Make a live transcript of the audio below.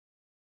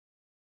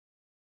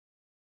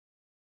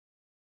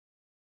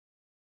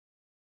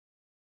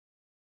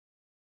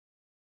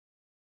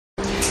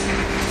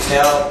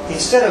Now,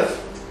 instead of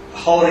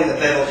holding the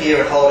bevel here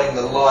and holding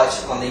the light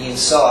on the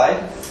inside,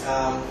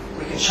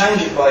 we can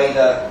change it by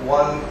either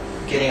one,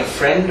 getting a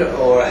friend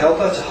or a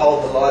helper to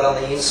hold the light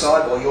on the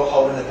inside while you're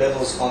holding the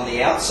bevels on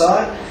the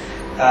outside.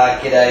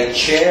 Get a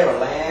chair, a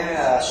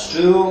lamp, a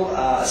stool,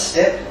 a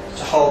step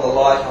to hold the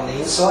light on the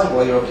inside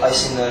while you're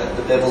replacing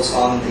the bevels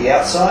on the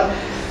outside.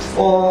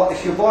 Or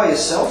if you're by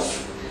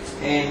yourself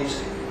and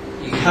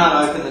you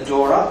can't open the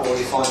door up, or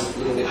you find it a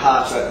little bit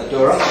hard to open the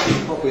door up,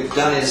 what we've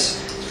done is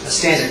a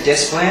standard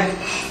desk lamp.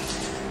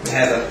 We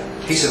have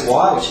a piece of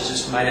wire which is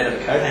just made out of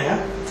a coat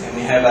hanger, and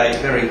we have a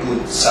very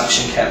good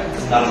suction cap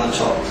with a nut on the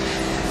top.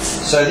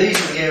 So these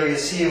are the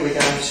areas here we're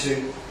going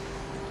to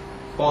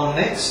bond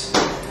next.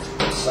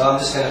 So I'm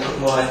just going to put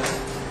my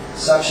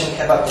suction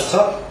cap up the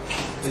top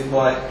with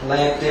my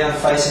lamp down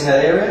facing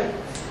that area.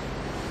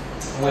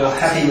 When I'm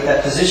happy with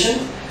that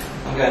position,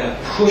 I'm going to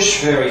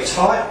push very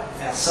tight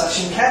our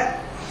suction cap.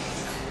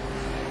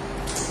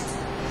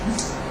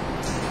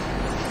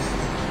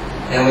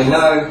 And we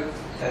know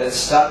that it's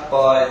stuck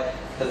by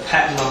the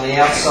pattern on the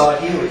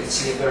outside here. We can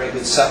see a very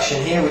good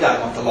suction here. We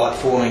don't want the light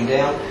falling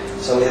down,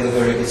 so we have a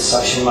very good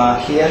suction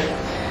mark here.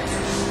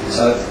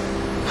 So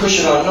push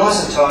it on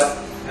nice and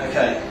tight.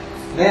 Okay,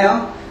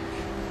 now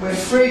we're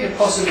free to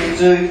possibly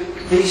do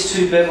these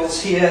two bevels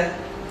here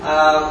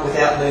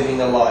without moving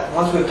the light.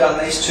 Once we've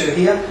done these two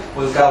here,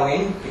 we'll go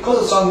in.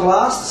 Because it's on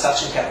glass, the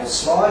suction cap will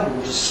slide.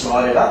 We'll just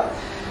slide it up.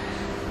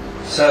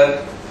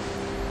 So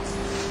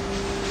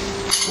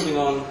putting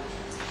on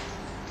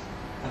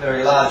a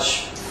very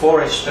large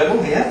 4-inch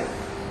bevel here.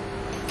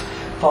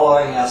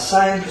 Following our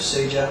same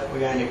procedure, we're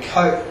going to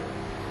coat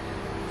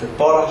the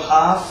bottom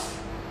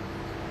half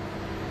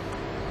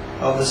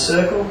of the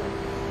circle.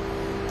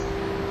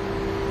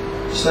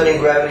 Just letting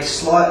gravity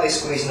slightly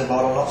squeezing the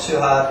bottom, not too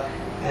hard,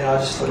 and I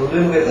just put a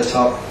little bit at the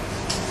top.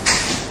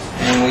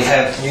 And we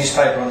have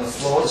newspaper on the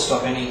floor to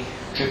stop any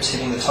drips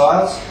hitting the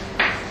tiles.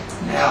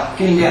 Now,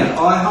 getting down at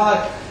eye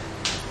height,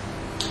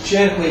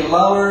 gently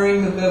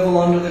lowering the bevel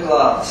onto the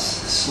glass.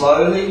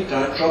 Slowly,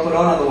 don't drop it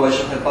on, otherwise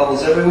you'll have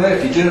bubbles everywhere.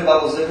 If you do have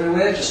bubbles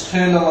everywhere, just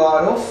turn the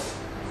light off.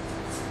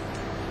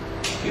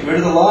 Get rid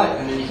of the light,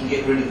 and then you can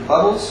get rid of the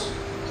bubbles.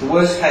 The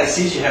worst case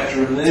is you have to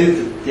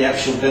remove the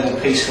actual bevel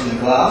piece from the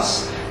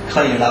glass,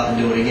 clean it up and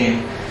do it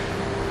again.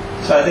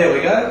 So there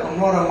we go, I'm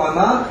right on my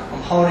mark.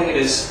 I'm holding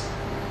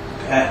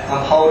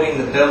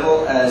the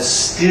bevel as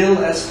still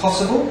as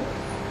possible.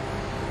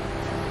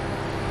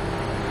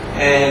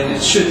 And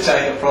it should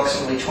take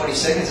approximately 20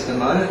 seconds at the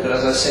moment, but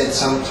as I said,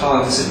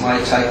 sometimes it may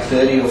take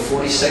 30 or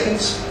 40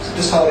 seconds. So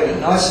just holding it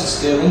nice and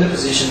still into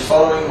position,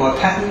 following my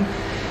pattern.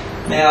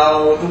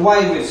 Now, the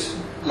way we've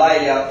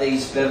laid out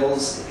these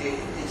bevels,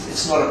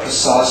 it's not a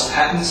precise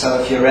pattern,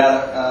 so if you're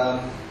out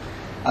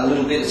a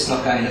little bit, it's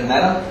not going to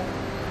matter.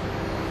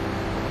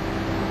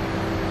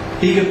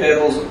 Bigger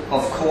bevels,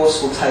 of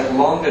course, will take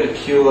longer to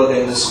cure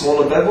than the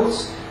smaller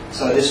bevels.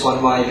 So this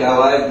one may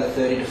go over the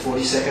 30 to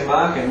 40 second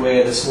mark, and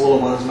where the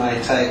smaller ones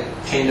may take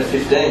 10 to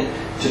 15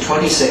 to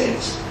 20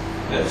 seconds.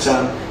 But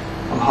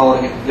I'm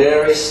holding it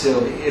very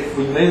still. If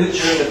we move it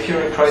during the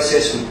curing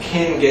process, we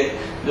can get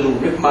little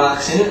rip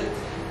marks in it,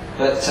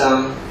 but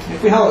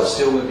if we hold it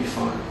still, we'll be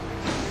fine.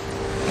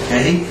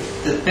 Okay,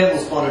 the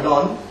bevel's bonded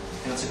on,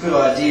 and it's a good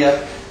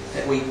idea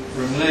that we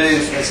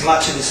remove as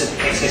much of this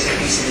excess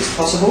adhesive as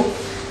possible,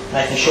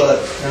 making sure that,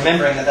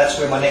 remembering that that's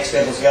where my next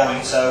bevel's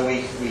going, so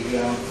we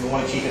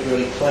want to keep it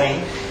really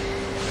clean.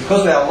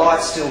 Because our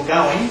light's still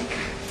going,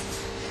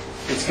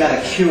 it's going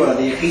to cure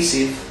the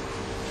adhesive,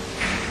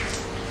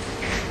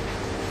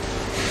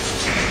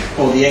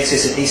 or the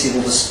excess adhesive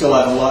will just spill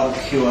over light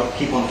will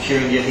keep on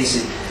curing the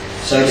adhesive.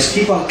 So just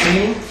keep on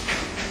cleaning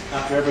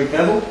after every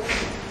bevel,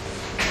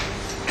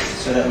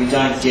 so that we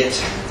don't get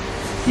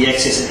the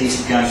excess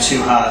adhesive going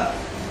too hard.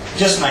 It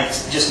just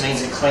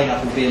means that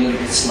cleanup will be a little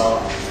bit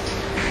slower.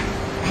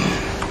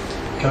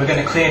 Okay, we're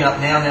going to clean up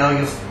now. Now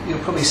you'll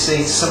probably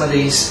see some of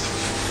these,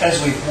 as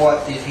we've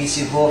wiped the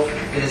adhesive off,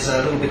 there's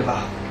a little bit of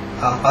a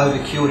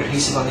over-cured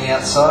adhesive on the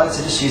outside,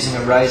 so just using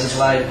a razor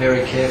blade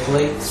very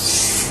carefully.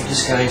 I'm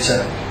just going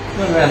to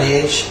run around the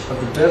edge of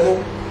the bevel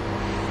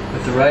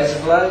with the razor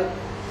blade,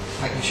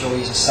 making sure we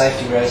use a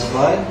safety razor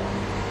blade.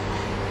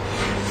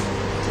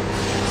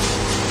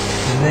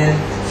 And then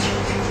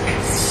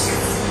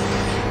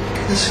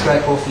just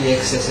scrape off the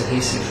excess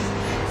adhesive.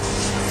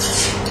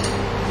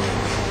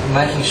 And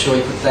making sure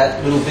you put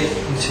that little bit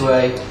into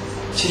a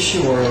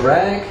tissue or a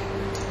rag,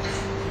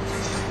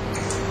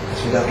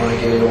 because we don't want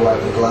to get it all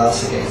over the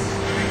glass again.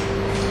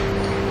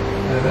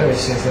 So very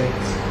simply,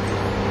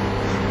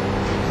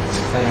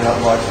 clean it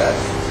up like that.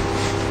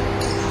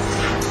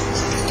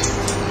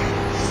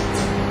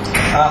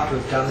 After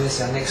we've done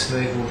this, our next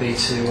move will be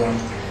to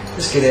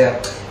just get our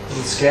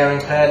little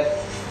scouring pad,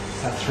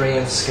 our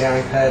 3M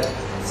scouring pad,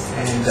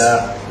 and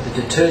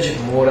the detergent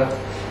and water,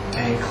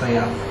 and clean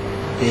up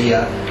the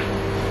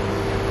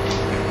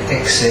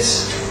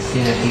excess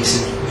thin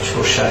adhesive, which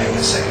we'll show you in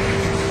a second.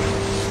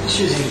 Just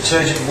using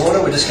detergent and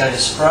water, we're just going to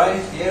spray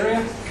the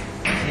area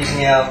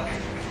using our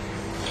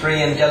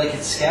 3M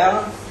delicate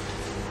scourer.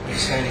 We're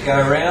just going to go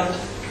around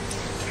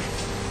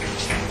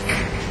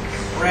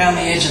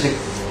the edge of the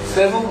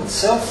bevel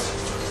itself,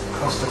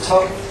 across the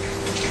top,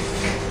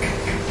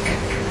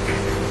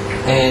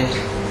 and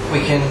we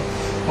can,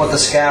 what the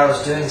scour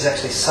is doing is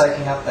actually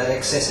soaking up that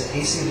excess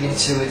adhesive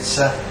into its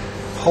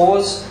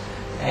pores,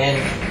 and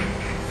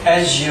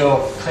as you're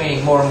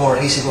cleaning more and more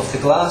adhesive off the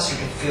glass, you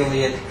can feel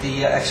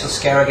the actual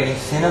scour getting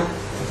thinner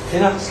and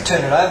thinner. So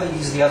turn it over,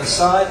 use the other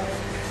side,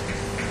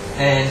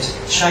 and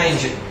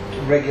change it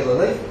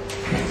regularly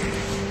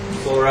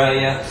for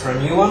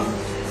a new one,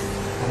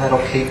 and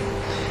that'll keep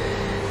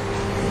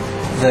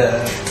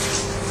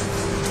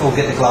will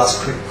get the glass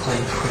clean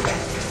quicker.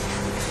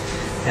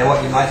 Now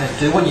what you might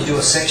do when you do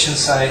a section,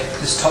 say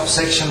this top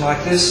section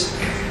like this,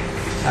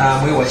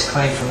 we always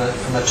clean from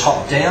the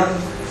top down.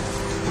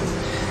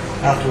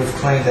 After we've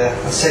cleaned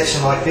a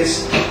section like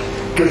this,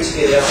 good to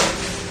get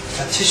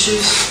our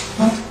tissues,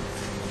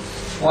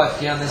 wipe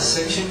down this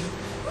section,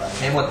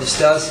 and what this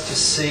does, it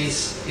just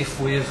sees if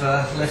we've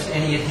left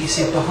any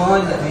adhesive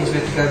behind. That means we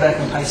have to go back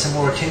and pay some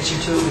more attention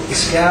to it with the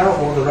scour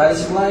or the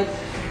razor blade,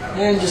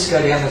 and just go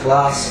down the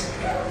glass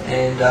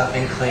and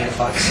clean it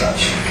like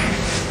such.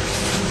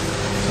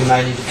 You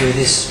may need to do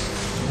this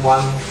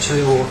 1,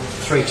 2 or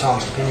 3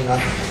 times depending on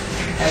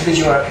how good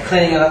you are at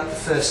cleaning it up the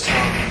first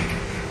time.